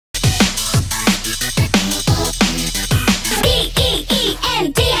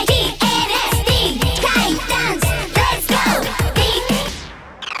D-E-E-N-D-I-T-N-S-D Titans, let's go!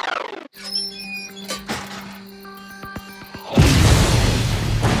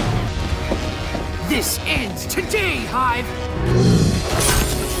 This ends today, Hive!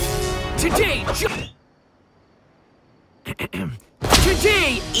 Today,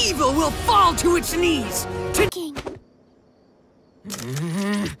 today, evil will fall to its knees!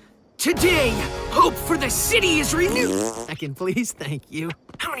 Today, hope for the city is renewed! Second, please, thank you.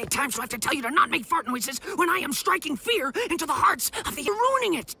 How many times do I have to tell you to not make fart noises when I am striking fear into the hearts of the... You're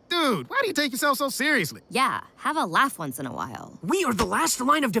ruining it! Dude, why do you take yourself so seriously? Yeah, have a laugh once in a while. We are the last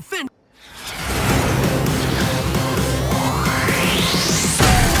line of defense.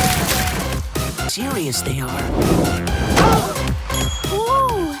 Serious they are.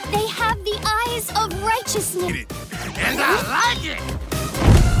 Ooh, they have the eyes of righteousness. And I like it!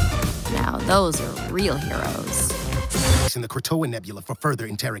 Now those are real heroes. In the Krakoa Nebula for further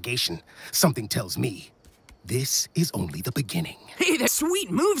interrogation. Something tells me this is only the beginning. Hey, there's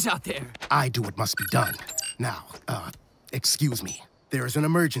sweet moves out there. I do what must be done. Now, excuse me. There is an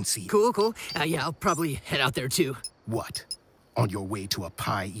emergency. Cool, cool. Yeah, I'll probably head out there too. What? On your way to a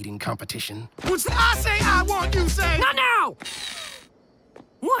pie-eating competition? What's that? I say I want, you say! Not now!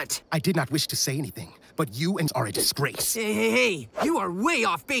 What? I did not wish to say anything, but you are a disgrace. Hey, you are way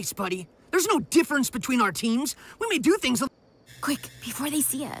off base, buddy. There's no difference between our teams. We may do things... Quick, before they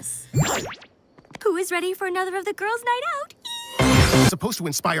see us. Who is ready for another of the girls' night out? Supposed to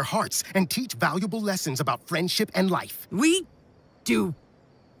inspire hearts and teach valuable lessons about friendship and life. We do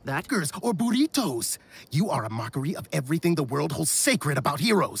that? Burgers or burritos. You are a mockery of everything the world holds sacred about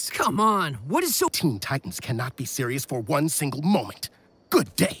heroes. Come on, what is so... Teen Titans cannot be serious for one single moment.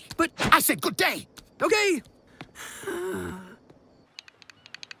 Good day. But... I said good day! Okay.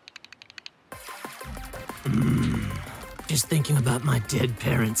 Just thinking about my dead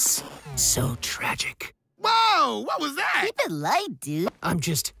parents. So tragic. Whoa! What was that? Keep it light, dude. I'm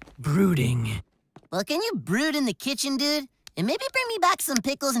just brooding. Well, can you brood in the kitchen, dude? And maybe bring me back some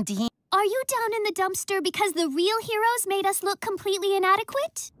pickles and tahini. Are you down in the dumpster because the real heroes made us look completely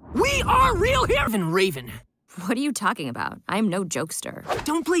inadequate? We are real heroes! Raven. What are you talking about? I'm no jokester.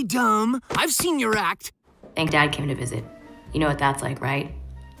 Don't play dumb. I've seen your act. Thank Dad came to visit. You know what that's like, right?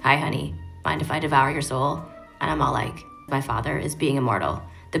 Hi, honey. Mind if I devour your soul? And I'm all like, my father is being immortal.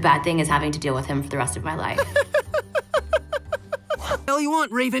 The bad thing is having to deal with him for the rest of my life. Hell you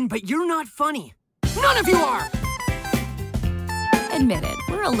want, Raven, but you're not funny. None of you are! Admit it,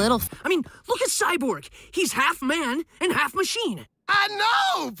 we're a little... I mean, look at Cyborg. He's half man and half machine. I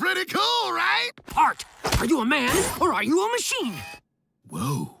know! Pretty cool, right? Art, are you a man or are you a machine?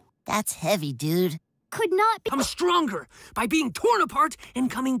 Whoa. That's heavy, dude. Could not be... I'm stronger by being torn apart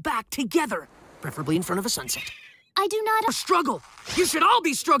and coming back together. Preferably in front of a sunset. I do not... Or struggle. You should all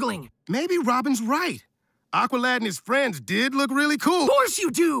be struggling. Maybe Robin's right. Aqualad and his friends did look really cool. Of course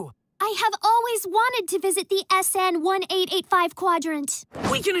you do. I have always wanted to visit the SN1885 quadrant.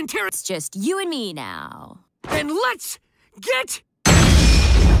 We can interrogate. It's just you and me now. And let's get...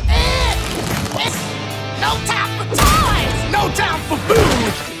 It's no time for toys! No time for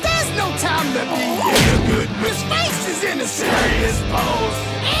food! There's no time to be in a good mood. His face is in a serious pose.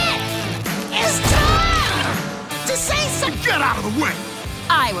 It's time to say something. Get out of the way!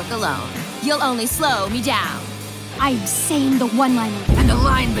 I work alone. You'll only slow me down. I'm saying the one-liner. And the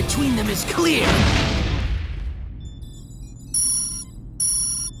line between them is clear.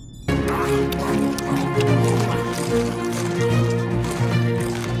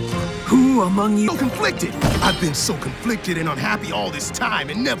 Who among you... So conflicted. I've been so conflicted and unhappy all this time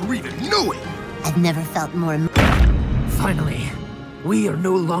and never even knew it. I've never felt more... Finally, we are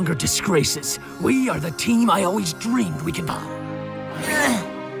no longer disgraces. We are the team I always dreamed we could be.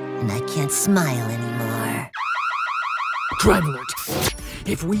 And I can't smile anymore. Crime alert.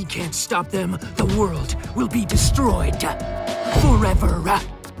 If we can't stop them, the world will be destroyed. Forever.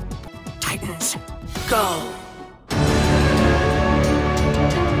 Titans, go.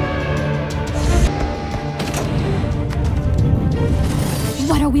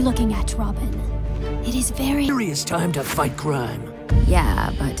 What are we looking at, Robin? It is very... Serious time to fight crime. Yeah,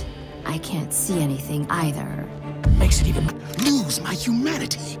 but I can't see anything either. Makes it even... Lose my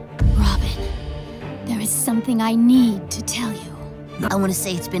humanity. Robin, there is something I need to tell you. I want to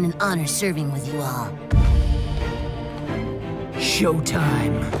say it's been an honor serving with you all.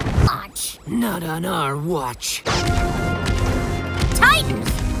 Showtime. Watch. Not on our watch. Titans!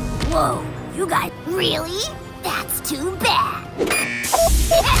 Whoa, you guys... Really? That's too bad.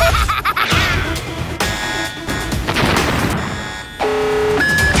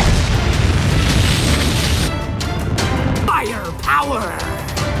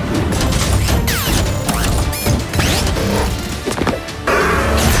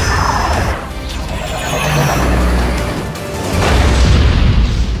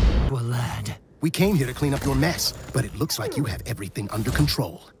 We came here to clean up your mess, but it looks like you have everything under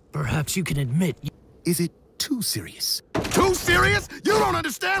control. Perhaps you can admit... Is it too serious? Too serious? You don't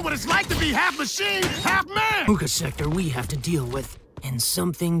understand what it's like to be half machine, half man! Puka sector we have to deal with. And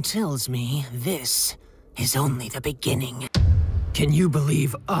something tells me this is only the beginning. Can you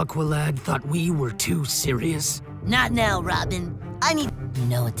believe Aqualad thought we were too serious? Not now, Robin. You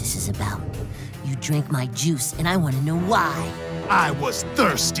know what this is about. You drank my juice, and I want to know why. I was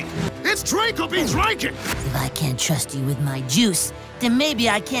thirsty. It's drink or be drinking! If I can't trust you with my juice, then maybe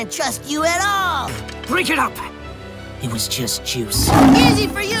I can't trust you at all. Break it up! It was just juice. Easy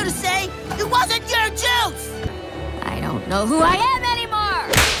for you to say. It wasn't your juice! I don't know who I am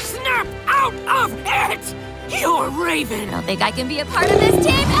anymore! Snap out of it! You're Raven! I don't think I can be a part of this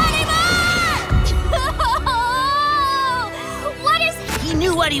team anymore! What is... He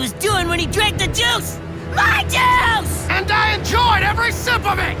knew what he was doing when he drank the juice! My juice! And I enjoyed every sip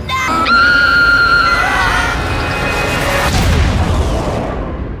of it!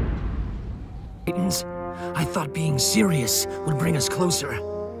 Titans, I thought being serious would bring us closer,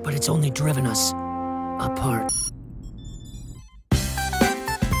 but it's only driven us apart.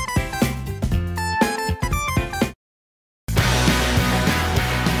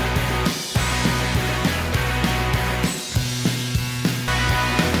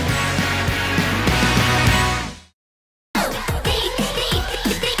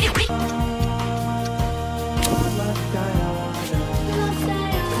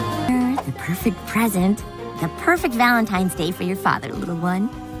 Perfect present. The perfect Valentine's Day for your father, little one.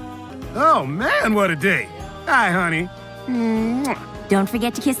 Oh, man, what a day. Hi, honey. Mwah. Don't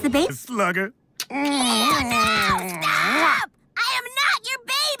forget to kiss the baby. Slugger. Stop! I am not your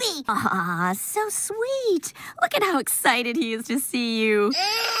baby! Aw, so sweet. Look at how excited he is to see you.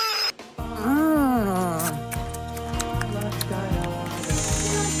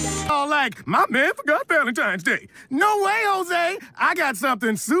 Oh, like, my man forgot Valentine's Day. No way, Jose. I got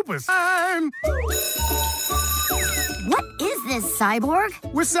something super time. What is this, Cyborg?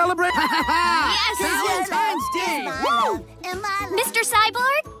 We're celebrating. Yes! Valentine's Day! Woo! Mr.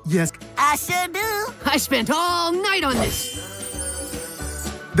 Cyborg? Yes. I sure do. I spent all night on this.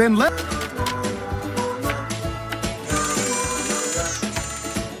 Then let...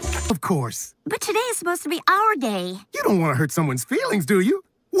 Of course. But today is supposed to be our day. You don't want to hurt someone's feelings, do you?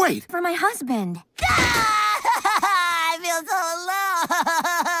 Wait. For my husband. I feel so alone.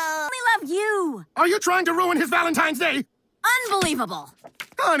 I only love you. Are you trying to ruin his Valentine's Day? Unbelievable.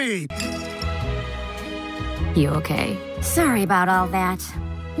 Honey. You okay? Sorry about all that.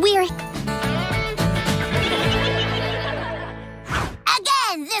 We're... Again,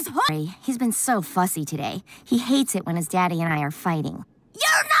 this whole... He's been so fussy today. He hates it when his daddy and I are fighting.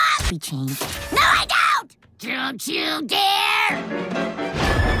 You're not... We changed. No, I don't! Don't you dare!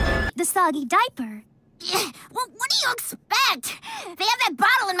 the soggy diaper. Well, what do you expect? They have that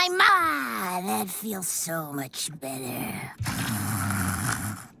bottle in my mouth. Ah, that feels so much better.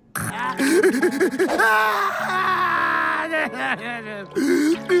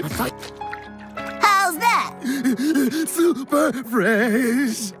 How's that? Super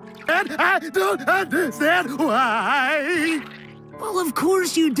fresh. And I don't understand why. Well, of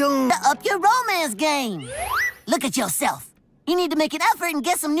course you don't. Up your romance game. Look at yourself. You need to make an effort and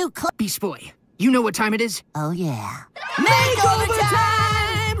get some new clothes. Beast Boy, you know what time it is? Oh, yeah. Makeover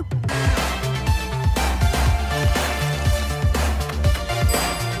time!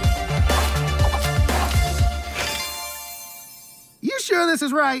 You sure this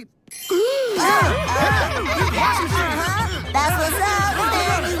is right? That's what's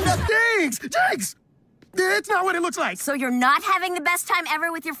up. Jinx! Jinx! It's not what it looks like. So you're not having the best time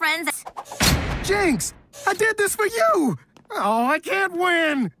ever with your friends? Jinx! I did this for you! Oh, I can't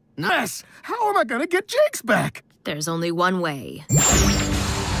win! Yes! How am I gonna get Jinx back? There's only one way.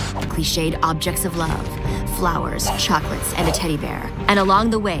 Cliched objects of love, flowers, chocolates, and a teddy bear. And along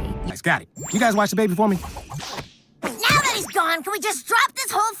the way, Nice, got it. You guys watch the baby for me? Now that he's gone, can we just drop this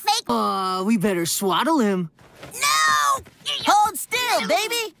whole fake... We better swaddle him. No! Hold still,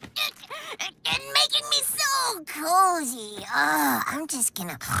 baby! It's making me so cozy. I'm just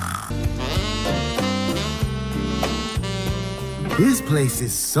gonna... This place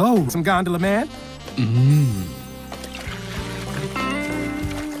is so... Some gondola man?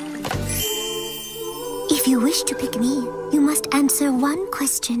 If you wish to pick me, you must answer one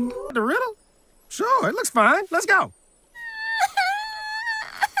question. The riddle? Sure, it looks fine. Let's go.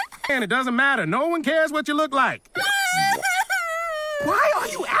 And it doesn't matter. No one cares what you look like. Why are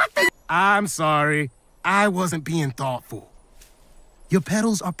you acting? I'm sorry. I wasn't being thoughtful. Your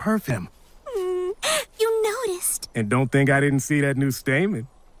petals are perfect. You noticed. And don't think I didn't see that new stamen.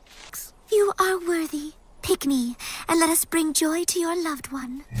 You You are worthy. Pick me, and let us bring joy to your loved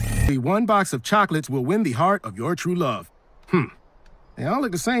one. The one box of chocolates will win the heart of your true love. They all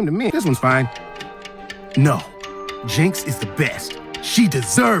look the same to me. This one's fine. No, Jinx is the best. She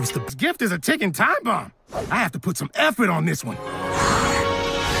deserves the gift is a ticking time bomb. I have to put some effort on this one.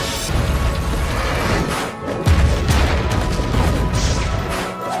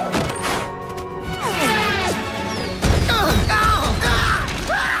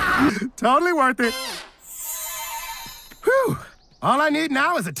 Totally worth it. Whew. All I need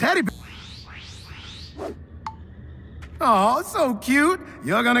now is a teddy bear. Oh, so cute.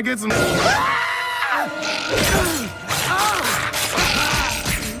 You're gonna get some...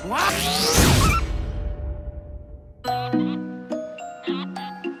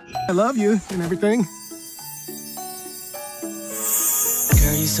 I love you and everything.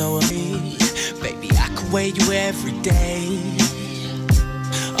 Girl, you so me, baby, I could weigh you every day.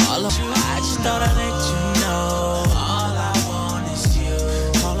 All of you, I just thought I'd let you know. All I want is you.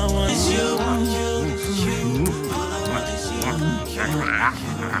 All I want is you. All I want is you.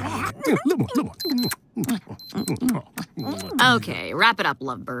 Okay, wrap it up,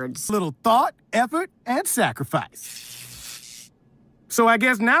 lovebirds. Little thought, effort, and sacrifice. So I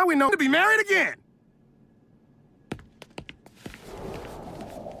guess now we know to be married again.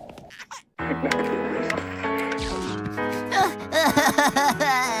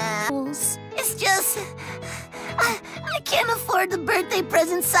 It's just... I can't afford the birthday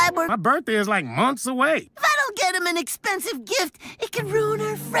present Cyborg. My birthday is like months away. If I don't get him an expensive gift, it could ruin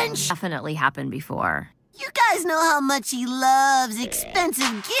our friendship. Definitely happened before. You guys know how much he loves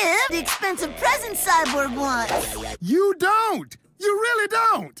expensive gifts. The expensive present Cyborg wants. You don't. You really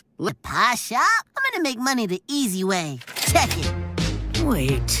don't. The pie shop? I'm gonna make money the easy way. Check it.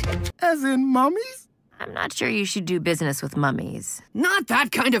 Wait. As in mummies? I'm not sure you should do business with mummies. Not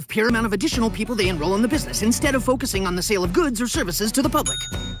that kind of pure amount of additional people they enroll in the business, instead of focusing on the sale of goods or services to the public.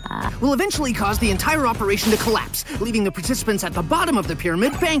 Will eventually cause the entire operation to collapse, leaving the participants at the bottom of the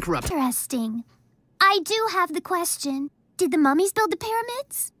pyramid bankrupt. Interesting. I do have the question. Did the mummies build the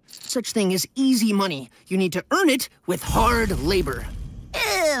pyramids? Such thing as easy money. You need to earn it with hard labor.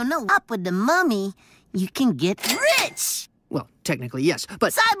 Ew, no up with the mummy. You can get rich. Well, technically, yes,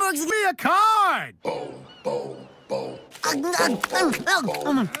 but... Cyborg's... Give me a card!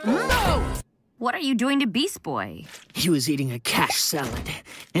 What are you doing to Beast Boy? He was eating a cash salad,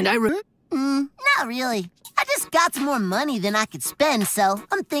 and I... Not really. I just got some more money than I could spend, so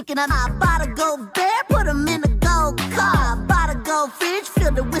I'm thinking I bought a gold bear, put him in a gold car. Bought a gold fridge,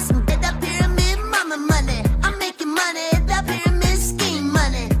 filled it with some that pyramid mama money. I'm making money, that pyramid scheme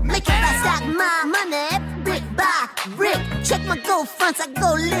money. Make it I stack my money, brick by brick. Check my gold fronts, I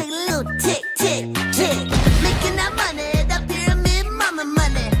go lick, little tick, tick, tick. Making that money, that pyramid mama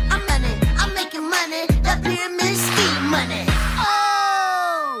money. I'm making money, that pyramid scheme money.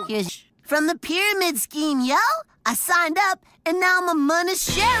 Oh! Here's from the pyramid scheme, yo. I signed up, and now I'm a money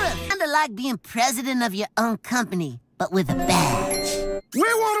sheriff. Kinda like being president of your own company, but with a badge. We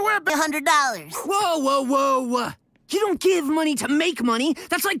want to wear $100. Whoa, whoa, whoa. You don't give money to make money.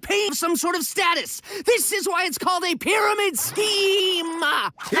 That's like paying some sort of status. This is why it's called a pyramid scheme.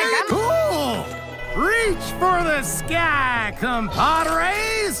 Cool! Reach for the sky,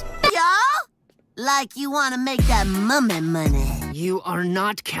 compadres! Y'all? Like you want to make that mummy money. You are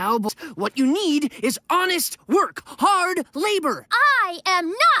not cowboys. What you need is honest work, hard labor. I am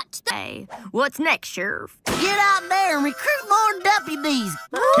not the... Hey, what's next, Sheriff? Get out there and recruit more deputies.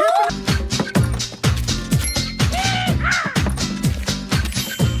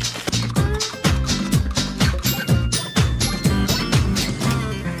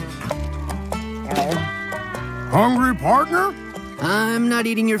 Hungry partner? I'm not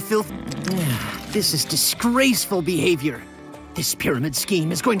eating your filth. This is disgraceful behavior. This pyramid scheme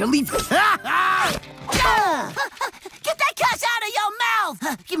is going to leave... Get that cash out of your mouth!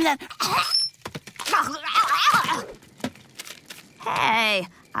 Give me that. Hey,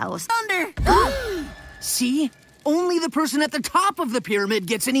 I was... Thunder! See? Only the person at the top of the pyramid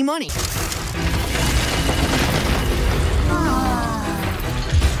gets any money.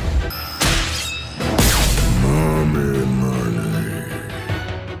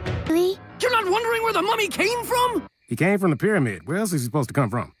 Really? You're not wondering where the mummy came from? He came from the pyramid. Where else is he supposed to come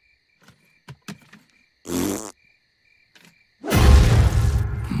from?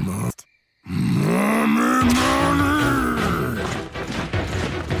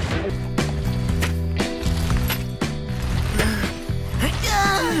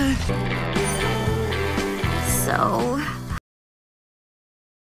 So,